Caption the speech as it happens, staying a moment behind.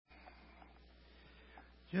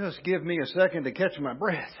Just give me a second to catch my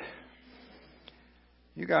breath.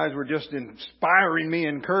 You guys were just inspiring me,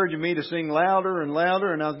 encouraging me to sing louder and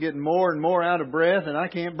louder, and I was getting more and more out of breath, and I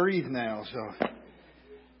can't breathe now. So,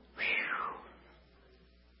 whew.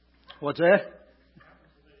 What's that?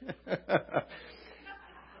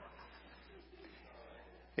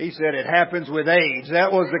 He said it happens with age.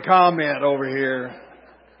 That was the comment over here.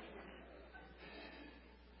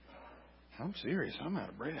 I'm serious. I'm out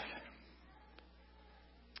of breath.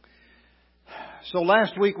 So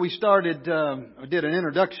last week we did an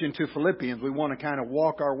introduction to Philippians. We want to kind of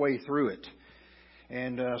walk our way through it.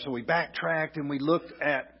 And so we backtracked and we looked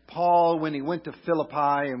at Paul when he went to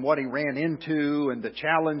Philippi and what he ran into and the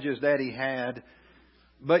challenges that he had.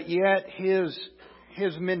 But yet his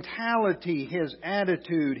mentality, his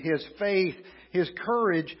attitude, his faith, his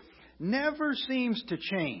courage never seems to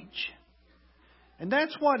change. And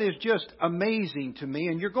that's what is just amazing to me.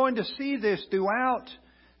 And you're going to see this throughout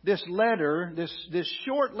this letter, this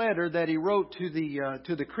short letter that he wrote to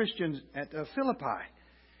the Christians at Philippi.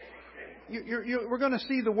 We're going to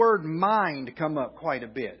see the word mind come up quite a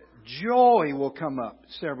bit. Joy will come up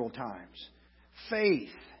several times. Faith.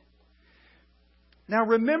 Now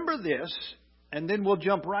remember this, and then we'll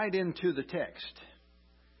jump right into the text.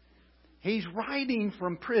 He's writing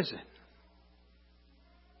from prison.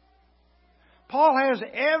 Paul has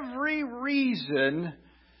every reason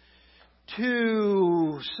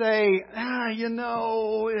to say,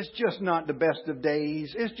 it's just not the best of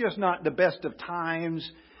days. It's just not the best of times.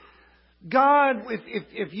 God,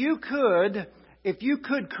 if you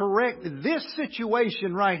could correct this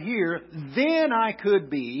situation right here, then I could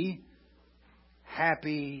be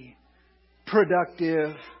happy,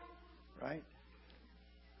 productive, right?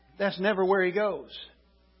 That's never where he goes.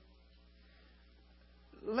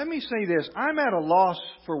 Let me say this. I'm at a loss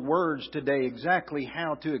for words today exactly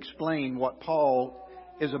how to explain what Paul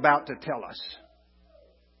is about to tell us.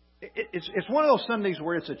 It's one of those Sundays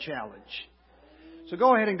where it's a challenge. So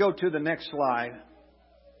go ahead and go to the next slide.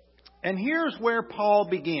 And here's where Paul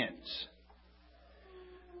begins.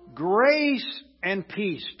 Grace and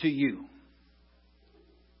peace to you.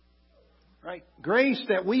 Right? Grace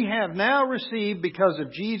that we have now received because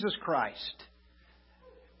of Jesus Christ.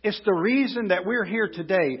 It's the reason that we're here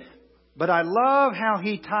today. But I love how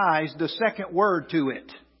he ties the second word to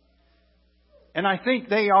it. And I think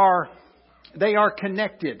they are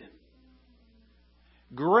connected.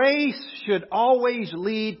 Grace should always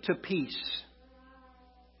lead to peace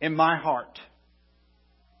in my heart.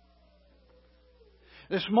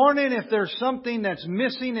 This morning, if there's something that's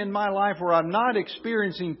missing in my life where I'm not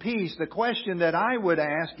experiencing peace, the question that I would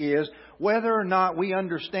ask is whether or not we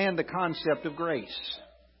understand the concept of grace.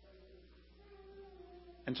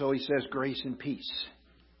 And so he says, grace and peace.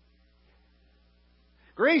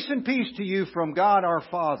 Grace and peace to you from God our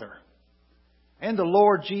Father and the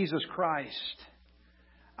Lord Jesus Christ.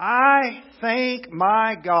 I thank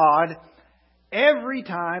my God every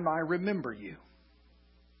time I remember you.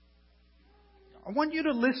 I want you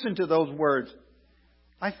to listen to those words.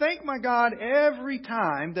 I thank my God every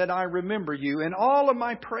time that I remember you in all of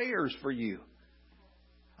my prayers for you.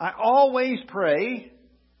 I always pray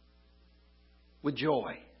with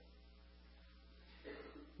joy.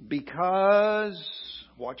 Because,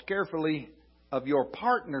 watch carefully, of your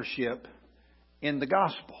partnership in the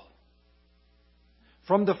gospel.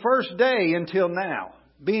 From the first day until now,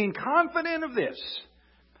 being confident of this,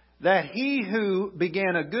 that he who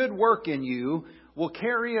began a good work in you will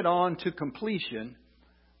carry it on to completion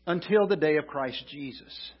until the day of Christ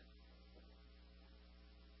Jesus.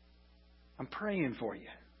 I'm praying for you.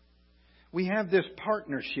 We have this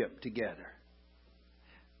partnership together.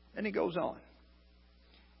 And he goes on.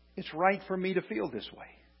 It's right for me to feel this way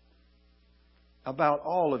about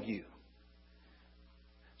all of you.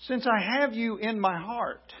 Since I have you in my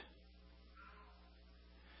heart.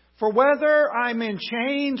 For whether I'm in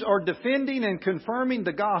chains or defending and confirming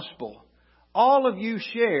the gospel, all of you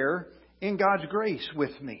share in God's grace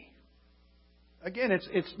with me. Again,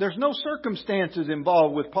 there's no circumstances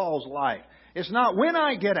involved with Paul's life. It's not when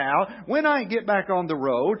I get out, when I get back on the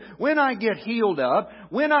road, when I get healed up,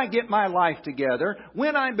 when I get my life together,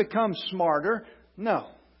 when I become smarter. No.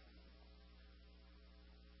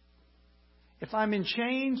 If I'm in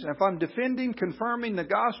chains, if I'm defending, confirming the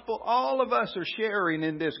gospel, all of us are sharing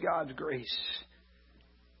in this God's grace.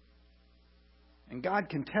 And God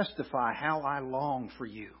can testify how I long for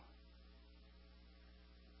you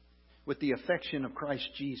with the affection of Christ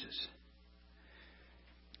Jesus.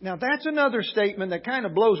 Now that's another statement that kind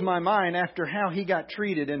of blows my mind after how he got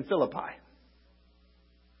treated in Philippi.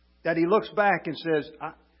 That he looks back and says,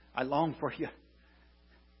 I long for you.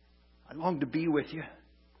 I long to be with you.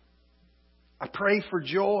 I pray for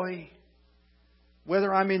joy.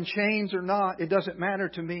 Whether I'm in chains or not, it doesn't matter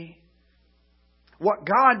to me. What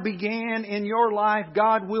God began in your life,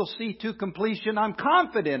 God will see to completion. I'm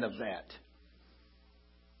confident of that.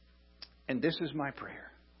 And this is my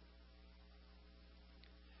prayer.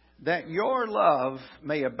 That your love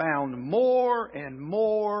may abound more and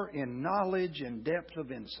more in knowledge and depth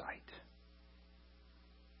of insight.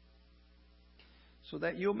 So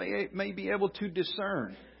that you may be able to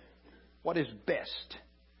discern what is best.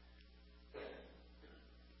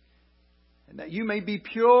 And that you may be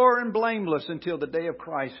pure and blameless until the day of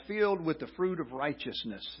Christ, filled with the fruit of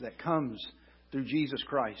righteousness that comes through Jesus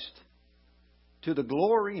Christ, to the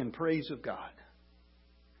glory and praise of God.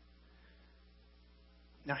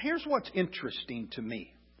 Now here's what's interesting to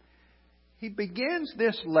me. He begins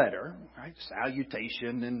this letter, right?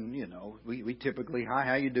 Salutation, and we typically, hi,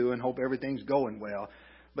 how you doing? Hope everything's going well.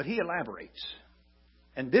 But he elaborates.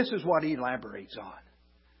 And this is what he elaborates on.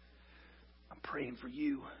 I'm praying for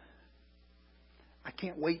you. I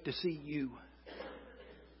can't wait to see you.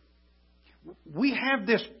 We have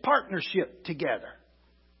this partnership together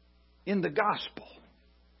in the gospel.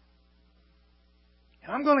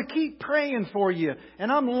 And I'm going to keep praying for you.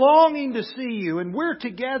 And I'm longing to see you. And we're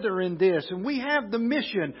together in this. And we have the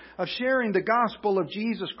mission of sharing the gospel of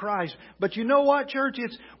Jesus Christ. But you know what, church?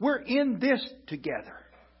 We're in this together.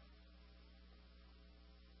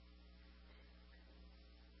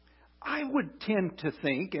 I would tend to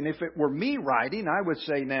think, and if it were me writing, I would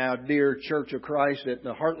say, now, dear Church of Christ at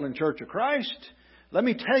the Heartland Church of Christ, let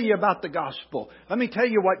me tell you about the gospel. Let me tell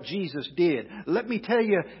you what Jesus did. Let me tell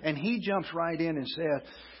you. And he jumps right in and says,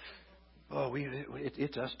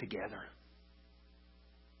 it's us together.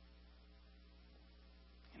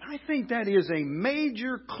 And I think that is a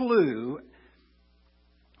major clue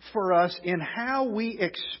for us in how we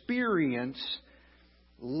experience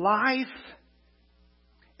life,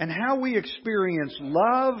 and how we experience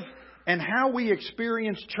love, and how we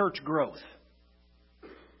experience church growth.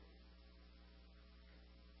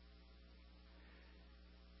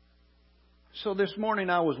 So this morning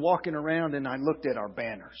I was walking around and I looked at our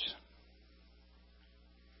banners.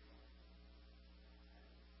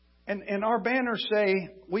 And our banners say,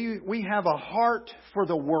 we have a heart for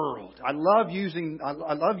the world. I love using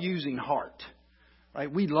heart.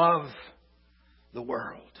 Right? We love the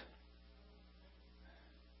world.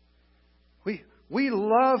 We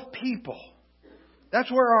love people.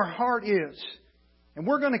 That's where our heart is. And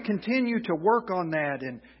we're going to continue to work on that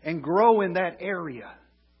and grow in that area.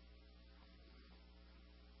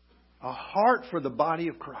 A heart for the body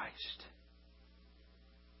of Christ.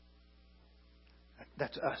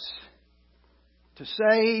 That's us. To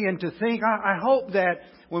say and to think, I hope that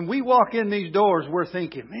when we walk in these doors, we're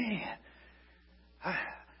thinking, man,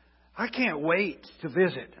 I can't wait to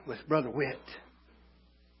visit with Brother Witt.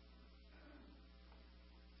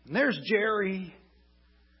 And there's Jerry.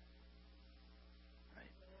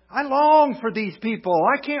 I long for these people.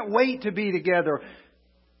 I can't wait to be together.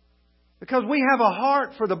 Because we have a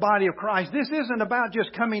heart for the body of Christ. This isn't about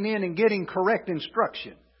just coming in and getting correct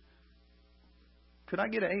instruction. Could I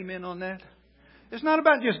get an amen on that? It's not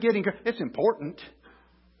about just getting... It's important.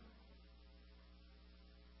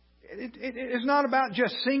 It's not about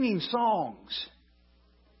just singing songs.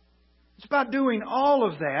 It's about doing all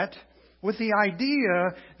of that with the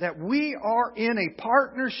idea that we are in a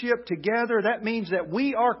partnership together. That means that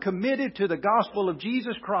we are committed to the gospel of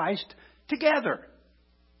Jesus Christ together.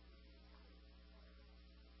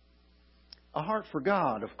 A heart for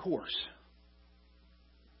God, of course.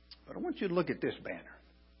 But I want you to look at this banner.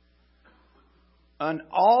 An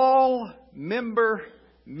all-member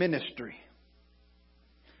ministry.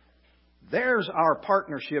 There's our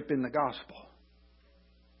partnership in the gospel.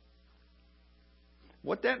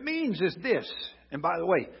 What that means is this. And by the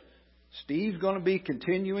way, Steve's going to be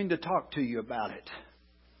continuing to talk to you about it.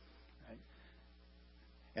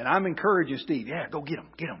 And I'm encouraging Steve. Yeah, go get them.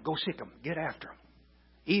 Go sick them. Get after them.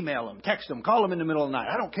 Email them, text them, call them in the middle of the night.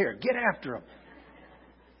 I don't care. Get after them.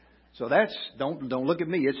 So don't look at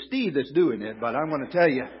me. It's Steve that's doing it, but I'm going to tell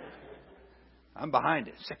you, I'm behind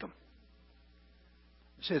it. Sick them.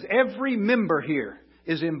 It says every member here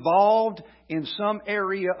is involved in some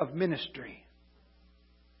area of ministry.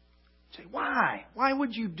 Say, why? Why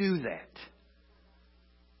would you do that?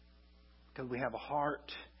 Because we have a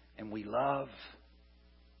heart and we love.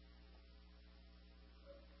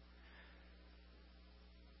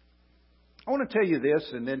 I want to tell you this,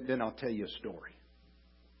 and then I'll tell you a story.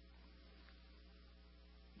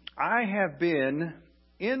 I have been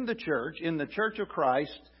in the Church of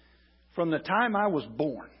Christ, from the time I was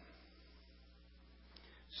born.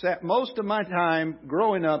 sat most of my time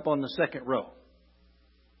growing up on the second row.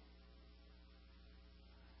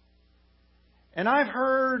 And I've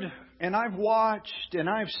heard and I've watched and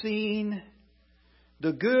I've seen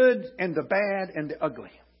the good and the bad and the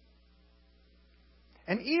ugly.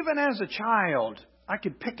 And even as a child, I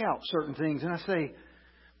could pick out certain things and I say,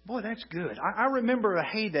 boy, that's good. I remember a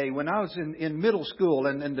heyday when I was in middle school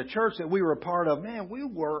and the church that we were a part of. Man, we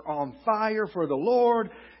were on fire for the Lord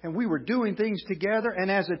and we were doing things together. And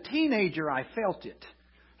as a teenager, I felt it.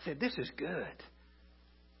 I said, this is good.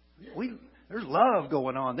 There's love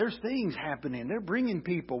going on. There's things happening. They're bringing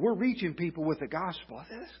people. We're reaching people with the gospel. I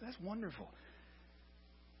said, that's wonderful.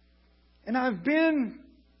 And I've been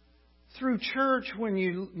through church when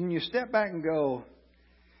you step back and go,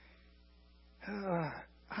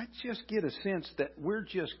 I just get a sense that we're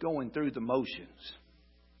just going through the motions.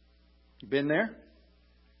 You been there?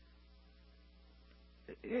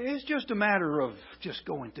 It's just a matter of just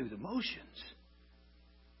going through the motions.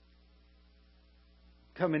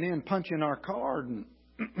 Coming in, punching our card,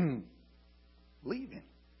 and leaving.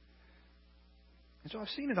 And so I've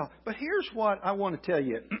seen it all. But here's what I want to tell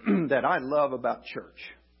you that I love about church.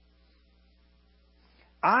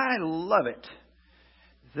 I love it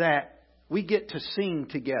that we get to sing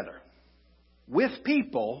together with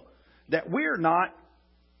people that we're not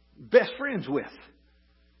best friends with.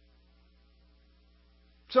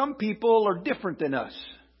 Some people are different than us.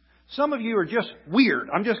 Some of you are just weird.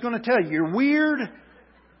 I'm just going to tell you, you're weird.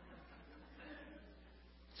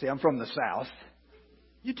 See, I'm from the South.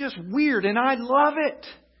 You're just weird, and I love it.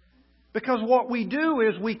 Because what we do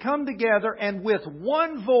is we come together and with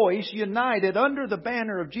one voice united under the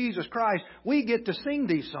banner of Jesus Christ, we get to sing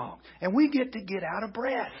these songs. And we get to get out of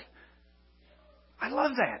breath. I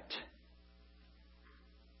love that.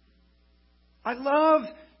 I love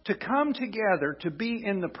to come together to be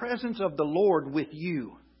in the presence of the Lord with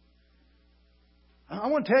you. I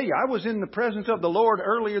want to tell you, I was in the presence of the Lord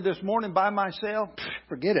earlier this morning by myself.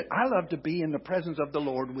 Forget it. I love to be in the presence of the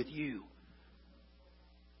Lord with you.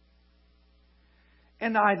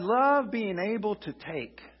 And I love being able to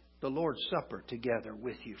take the Lord's Supper together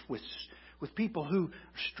with you, with people who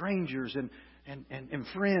are strangers and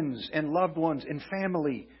friends and loved ones and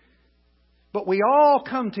family. But we all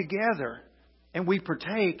come together and we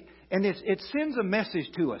partake, and it sends a message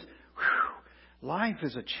to us. Whew, life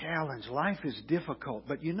is a challenge. Life is difficult.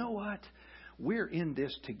 But you know what? We're in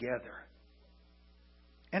this together.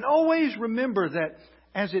 And always remember that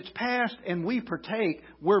as it's passed and we partake,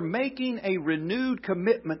 we're making a renewed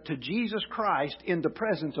commitment to Jesus Christ in the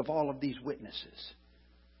presence of all of these witnesses.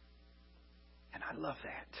 And I love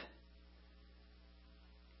that.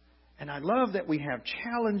 And I love that we have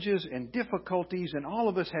challenges and difficulties and all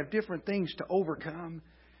of us have different things to overcome.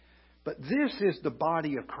 But this is the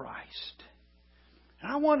body of Christ.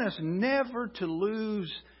 And I want us never to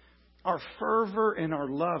lose our fervor and our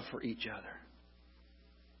love for each other.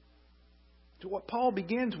 So what Paul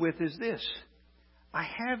begins with is this. I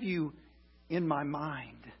have you in my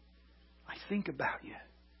mind. I think about you.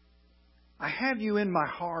 I have you in my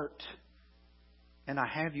heart. And I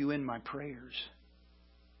have you in my prayers.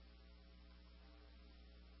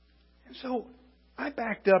 And so I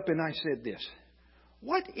backed up and I said this.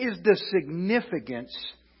 What is the significance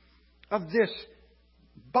of this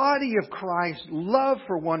body of Christ, love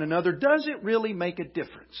for one another? Does it really make a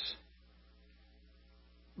difference?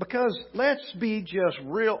 Because let's be just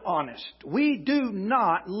real honest. We do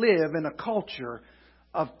not live in a culture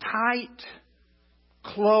of tight,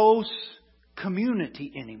 close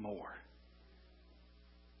community anymore.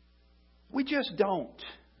 We just don't.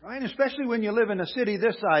 Right? Especially when you live in a city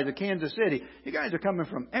this size of Kansas City. You guys are coming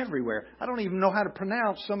from everywhere. I don't even know how to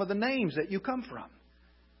pronounce some of the names that you come from.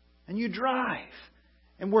 And you drive.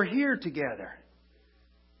 And we're here together.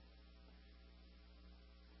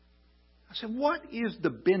 I said, what is the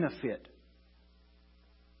benefit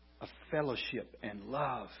of fellowship and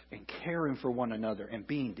love and caring for one another and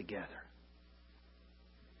being together?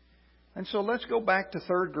 And so let's go back to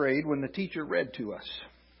third grade when the teacher read to us.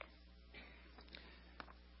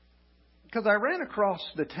 Because I ran across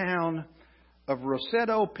the town of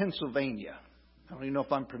Roseto, Pennsylvania. I don't even know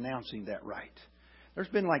if I'm pronouncing that right. There's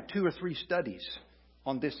been like 2 or 3 studies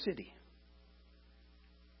on this city.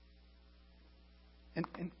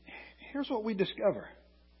 And here's what we discover.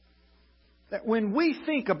 That when we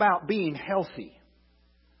think about being healthy,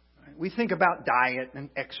 right, we think about diet and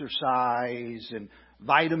exercise and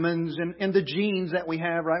vitamins and the genes that we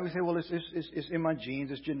have, right? We say, well, it's in my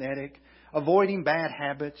genes, it's genetic. Avoiding bad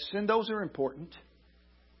habits, and those are important.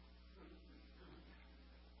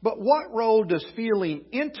 But what role does feeling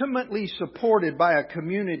intimately supported by a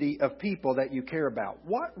community of people that you care about,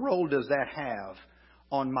 what role does that have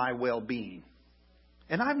on my well-being?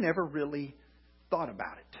 And I've never really thought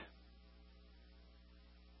about it.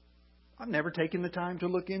 I've never taken the time to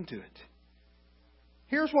look into it.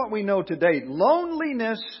 Here's what we know today.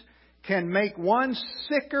 Loneliness can make one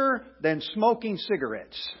sicker than smoking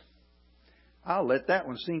cigarettes. I'll let that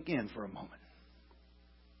one sink in for a moment.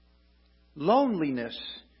 Loneliness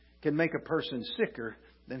can make a person sicker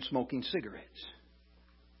than smoking cigarettes.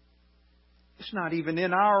 It's not even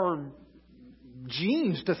in our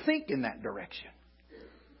genes to think in that direction.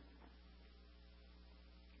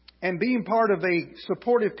 And being part of a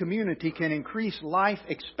supportive community can increase life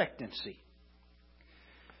expectancy.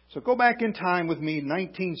 So go back in time with me,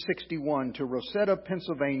 1961, to Rosetta,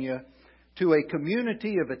 Pennsylvania, to a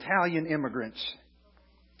community of Italian immigrants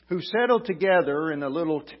who settled together in a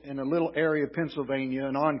little area of Pennsylvania,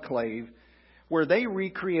 an enclave, where they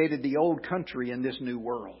recreated the old country in this new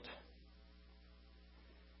world.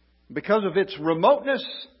 Because of its remoteness,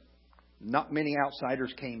 not many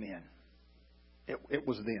outsiders came in. It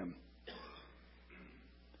was them.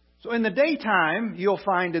 So in the daytime, you'll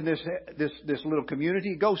find in this little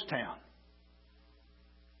community, ghost town.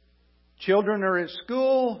 Children are at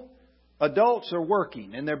school, adults are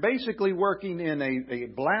working, and they're basically working in a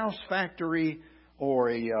blouse factory or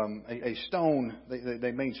a stone.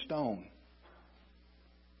 They made stone.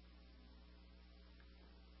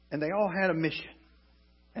 And they all had a mission.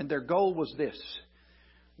 And their goal was this: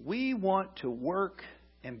 we want to work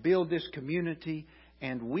and build this community,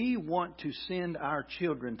 and we want to send our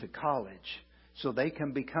children to college so they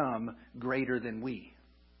can become greater than we.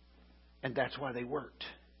 And that's why they worked.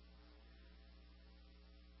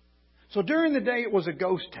 So during the day it was a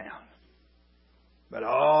ghost town. But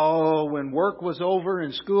when work was over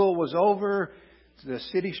and school was over, the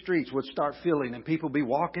city streets would start filling and people would be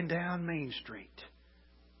walking down Main Street.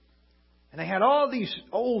 And they had all these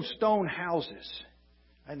old stone houses.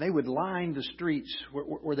 And they would line the streets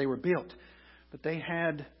where they were built. But they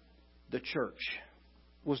had the church.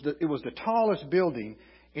 It was the tallest building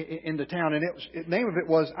in the town. And the name of it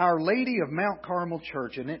was Our Lady of Mount Carmel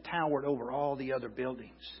Church. And it towered over all the other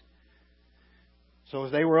buildings. So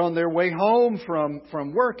as they were on their way home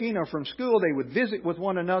from working or from school, they would visit with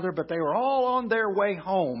one another. But they were all on their way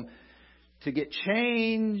home to get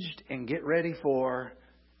changed and get ready for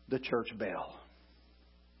the church bell.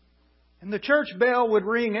 And the church bell would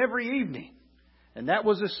ring every evening. And that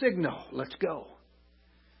was a signal. Let's go.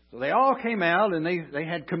 So they all came out and they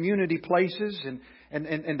had community places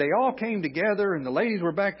and they all came together, and the ladies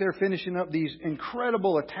were back there finishing up these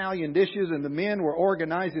incredible Italian dishes, and the men were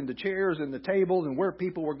organizing the chairs and the tables and where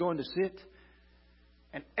people were going to sit.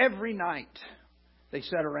 And every night they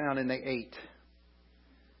sat around and they ate.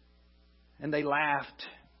 And they laughed.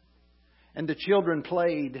 And the children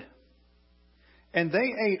played. And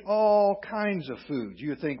they ate all kinds of foods.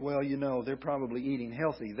 You think, well, they're probably eating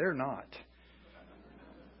healthy. They're not.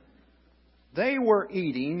 They were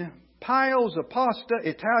eating piles of pasta,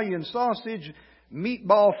 Italian sausage,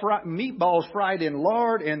 meatballs fried in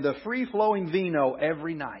lard, and the free-flowing vino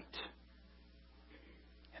every night.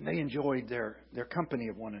 And they enjoyed their company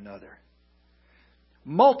of one another.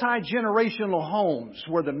 Multi-generational homes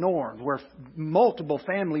were the norm, where multiple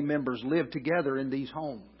family members lived together in these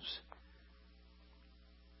homes.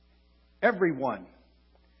 Everyone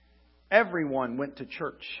went to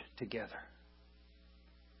church together.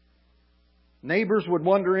 Neighbors would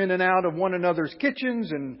wander in and out of one another's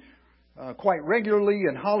kitchens and quite regularly,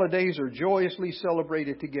 and holidays are joyously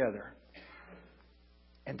celebrated together.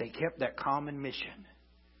 And they kept that common mission.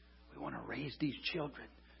 We want to raise these children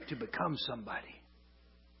to become somebody.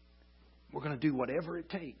 We're going to do whatever it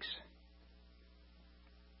takes.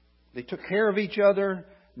 They took care of each other.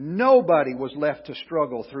 Nobody was left to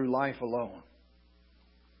struggle through life alone.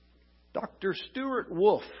 Dr. Stuart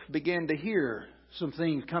Wolf began to hear some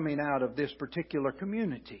things coming out of this particular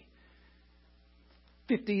community.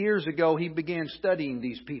 50 years ago, he began studying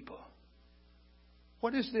these people.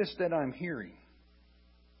 What is this that I'm hearing?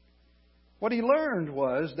 What he learned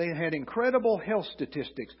was they had incredible health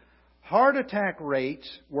statistics. Heart attack rates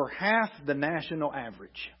were half the national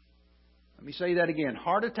average. Let me say that again.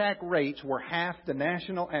 Heart attack rates were half the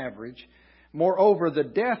national average. Moreover, the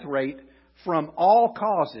death rate from all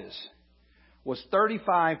causes was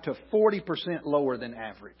 35 to 40% lower than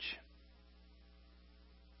average.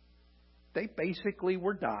 They basically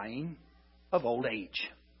were dying of old age.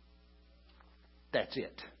 That's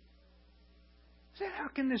it. I said, how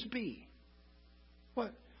can this be?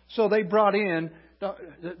 What? So they brought in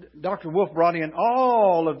Dr. Wolf brought in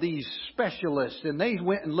all of these specialists, and they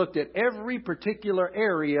went and looked at every particular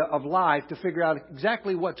area of life to figure out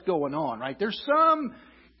exactly what's going on, right? There's some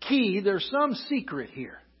key, there's some secret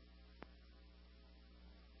here.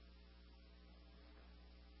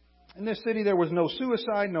 In this city, there was no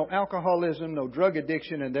suicide, no alcoholism, no drug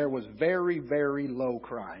addiction, and there was very, very low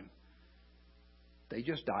crime. They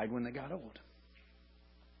just died when they got old.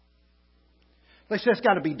 They said it's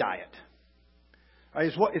got to be diet.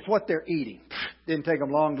 It's what they're eating. Didn't take them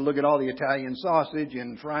long to look at all the Italian sausage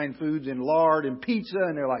and frying foods and lard and pizza,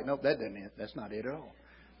 and they're like, nope, that's not it at all.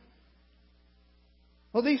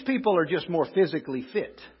 Well, these people are just more physically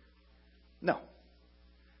fit. No.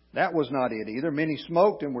 That was not it either. Many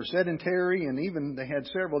smoked and were sedentary, and even they had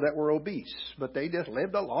several that were obese. But they just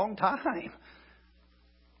lived a long time.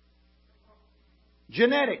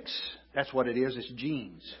 Genetics. That's what it is. It's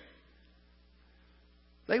genes.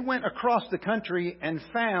 They went across the country and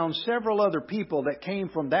found several other people that came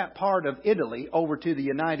from that part of Italy over to the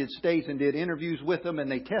United States and did interviews with them,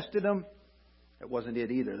 and they tested them. That wasn't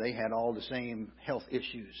it either. They had all the same health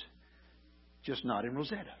issues, just not in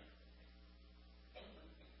Rosetta.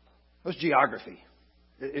 It was geography.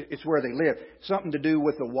 It's where they lived. Something to do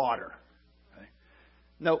with the water. Okay.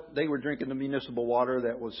 No, they were drinking the municipal water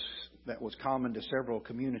that was common to several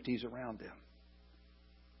communities around them.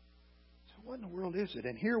 So what in the world is it?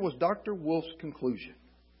 And here was Dr. Wolf's conclusion.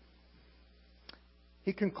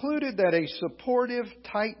 He concluded that a supportive,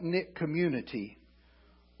 tight-knit community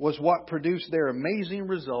was what produced their amazing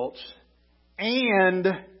results, and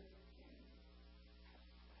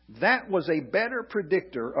that was a better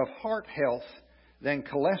predictor of heart health than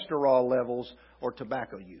cholesterol levels or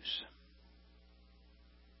tobacco use.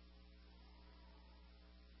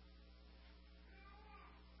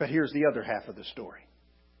 But here's the other half of the story.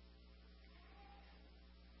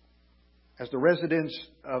 As the residents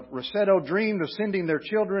of Rossetto dreamed of sending their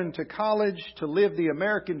children to college to live the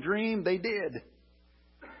American dream, they did.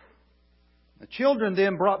 The children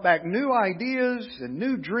then brought back new ideas and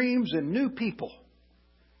new dreams and new people.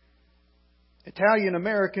 Italian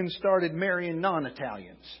Americans started marrying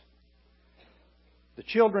non-Italians. The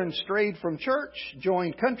children strayed from church,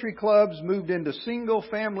 joined country clubs, moved into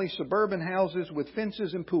single-family suburban houses with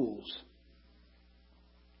fences and pools.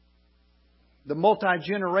 The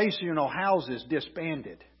multi-generational houses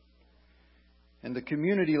disbanded. And the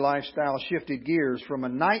community lifestyle shifted gears from a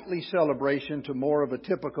nightly celebration to more of a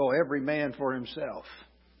typical every man for himself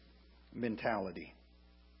mentality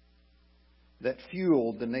that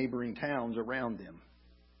fueled the neighboring towns around them.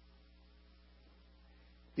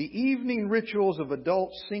 The evening rituals of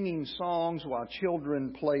adults singing songs while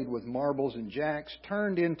children played with marbles and jacks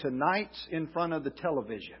turned into nights in front of the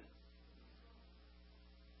television.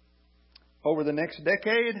 Over the next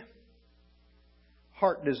decade,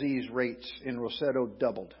 heart disease rates in Rossetto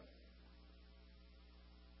doubled.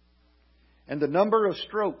 And the number of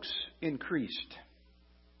strokes increased.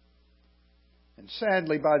 And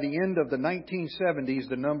sadly, by the end of the 1970s,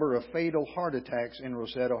 the number of fatal heart attacks in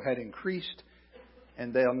Rossetto had increased,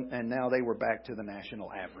 and now they were back to the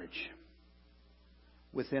national average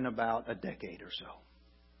within about a decade or so.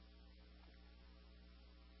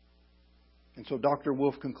 And so Dr.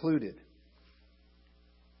 Wolf concluded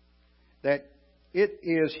that it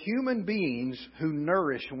is human beings who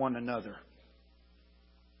nourish one another.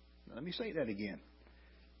 Now, let me say that again.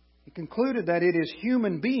 He concluded that it is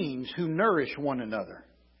human beings who nourish one another,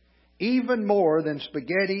 even more than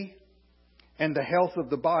spaghetti, and the health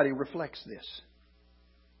of the body reflects this.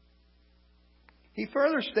 He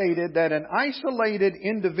further stated that an isolated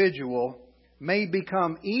individual may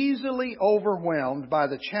become easily overwhelmed by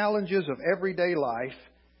the challenges of everyday life,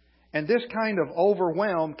 and this kind of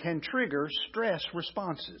overwhelm can trigger stress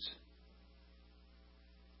responses.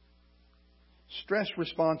 Stress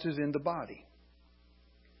responses in the body.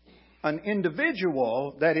 An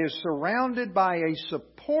individual that is surrounded by a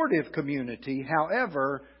supportive community,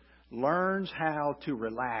 however, learns how to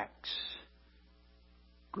relax,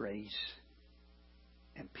 grace,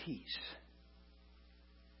 and peace.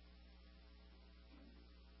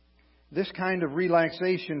 This kind of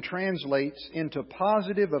relaxation translates into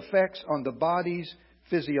positive effects on the body's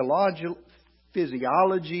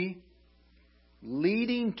physiology,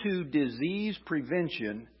 leading to disease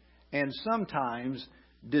prevention and sometimes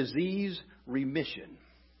disease remission.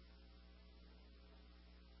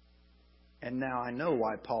 And now I know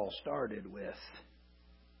why Paul started with,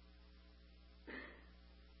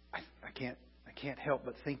 I can't help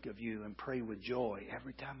but think of you and pray with joy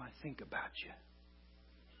every time I think about you.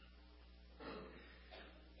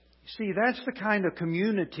 See, that's the kind of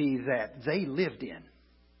community that they lived in.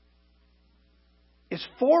 is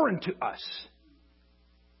foreign to us.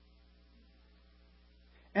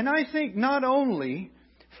 And I think not only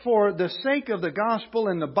for the sake of the gospel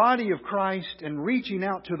and the body of Christ and reaching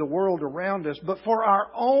out to the world around us, but for our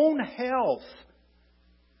own health,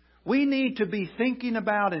 we need to be thinking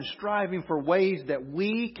about and striving for ways that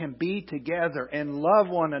we can be together and love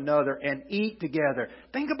one another and eat together.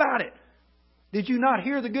 Think about it. Did you not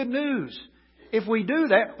hear the good news? If we do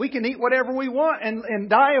that, we can eat whatever we want and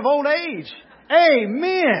die of old age.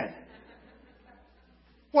 Amen.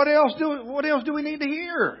 What else do we need to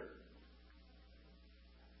hear?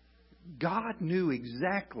 God knew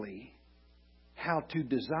exactly how to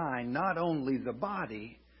design not only the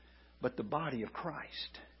body, but the body of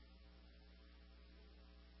Christ.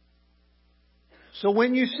 So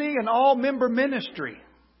when you see an all-member ministry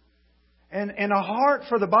and a heart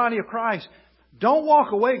for the body of Christ, don't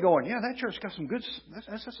walk away going, yeah, that church got some good,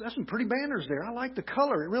 that's some pretty banners there. I like the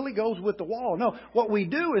color. It really goes with the wall. No, what we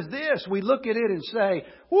do is this. We look at it and say,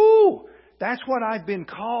 woo, that's what I've been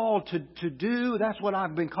called to do. That's what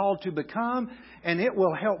I've been called to become. And it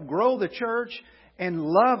will help grow the church and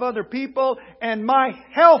love other people. And my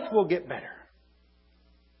health will get better.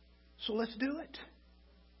 So let's do it.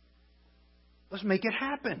 Let's make it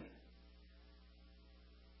happen.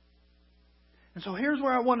 And so here's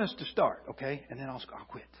where I want us to start, okay? And then I'll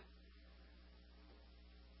quit.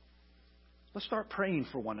 Let's start praying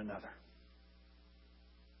for one another.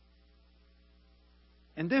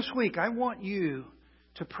 And this week, I want you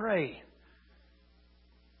to pray.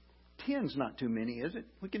 10's not too many, is it?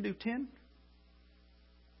 We can do 10?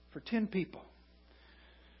 For 10 people.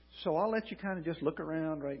 So I'll let you kind of just look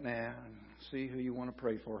around right now and see who you want to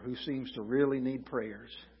pray for, who seems to really need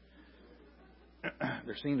prayers.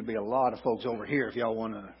 There seem to be a lot of folks over here if y'all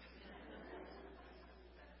want to.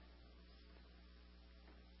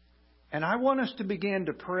 And I want us to begin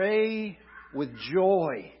to pray with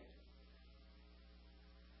joy.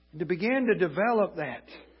 And to begin to develop that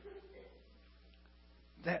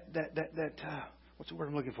what's the word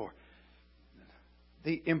I'm looking for?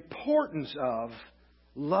 The importance of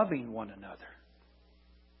loving one another.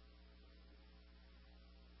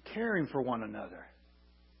 Caring for one another.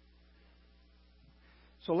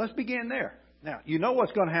 So let's begin there. Now, you know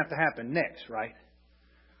what's going to have to happen next, right?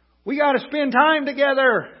 We got to spend time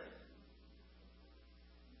together.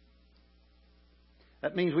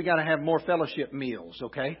 That means we got to have more fellowship meals,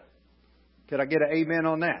 okay? Could I get an amen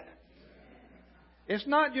on that? It's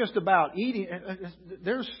not just about eating.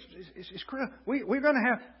 We're going to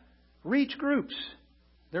have reach groups.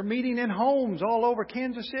 They're meeting in homes all over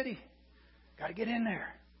Kansas City. Got to get in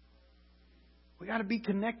there. We got to be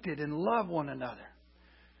connected and love one another.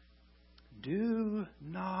 Do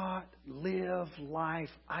not live life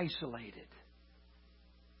isolated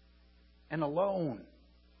and alone.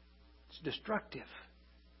 It's destructive.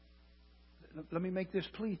 Let me make this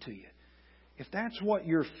plea to you. If that's what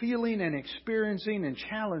you're feeling and experiencing and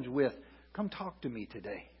challenged with, come talk to me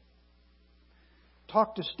today.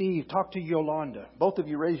 Talk to Steve. Talk to Yolanda. Both of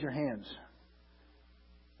you raise your hands.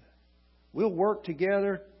 We'll work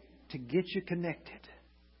together to get you connected.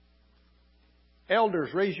 Elders,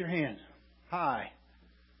 raise your hands. Hi.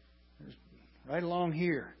 Right along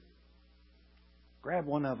here. Grab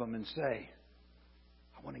one of them and say,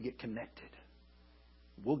 I want to get connected.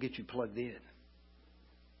 We'll get you plugged in.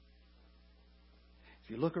 If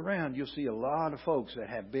you look around, you'll see a lot of folks that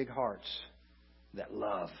have big hearts that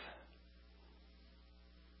love.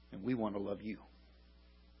 And we want to love you.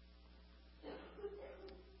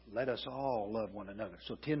 Let us all love one another.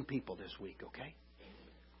 So 10 people this week, okay?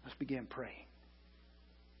 Let's begin praying.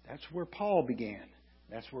 That's where Paul began.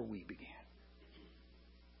 That's where we began.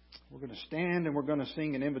 We're going to stand and we're going to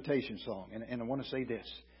sing an invitation song. And I want to say this.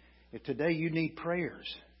 If today you need prayers,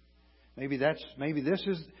 maybe this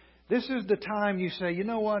is the time you say, you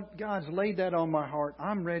know what? God's laid that on my heart.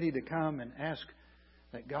 I'm ready to come and ask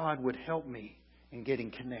that God would help me in getting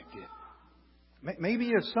connected. Maybe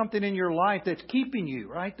it's something in your life that's keeping you,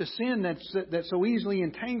 right? The sin that so easily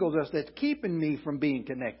entangles us, that's keeping me from being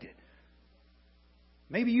connected.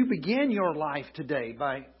 Maybe you begin your life today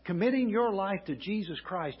by committing your life to Jesus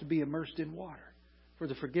Christ to be immersed in water for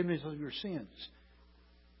the forgiveness of your sins.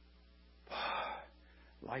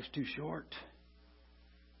 Life's too short.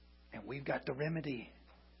 And we've got the remedy.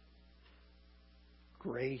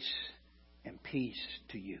 Grace and peace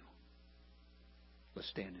to you. Let's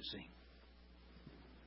stand and sing.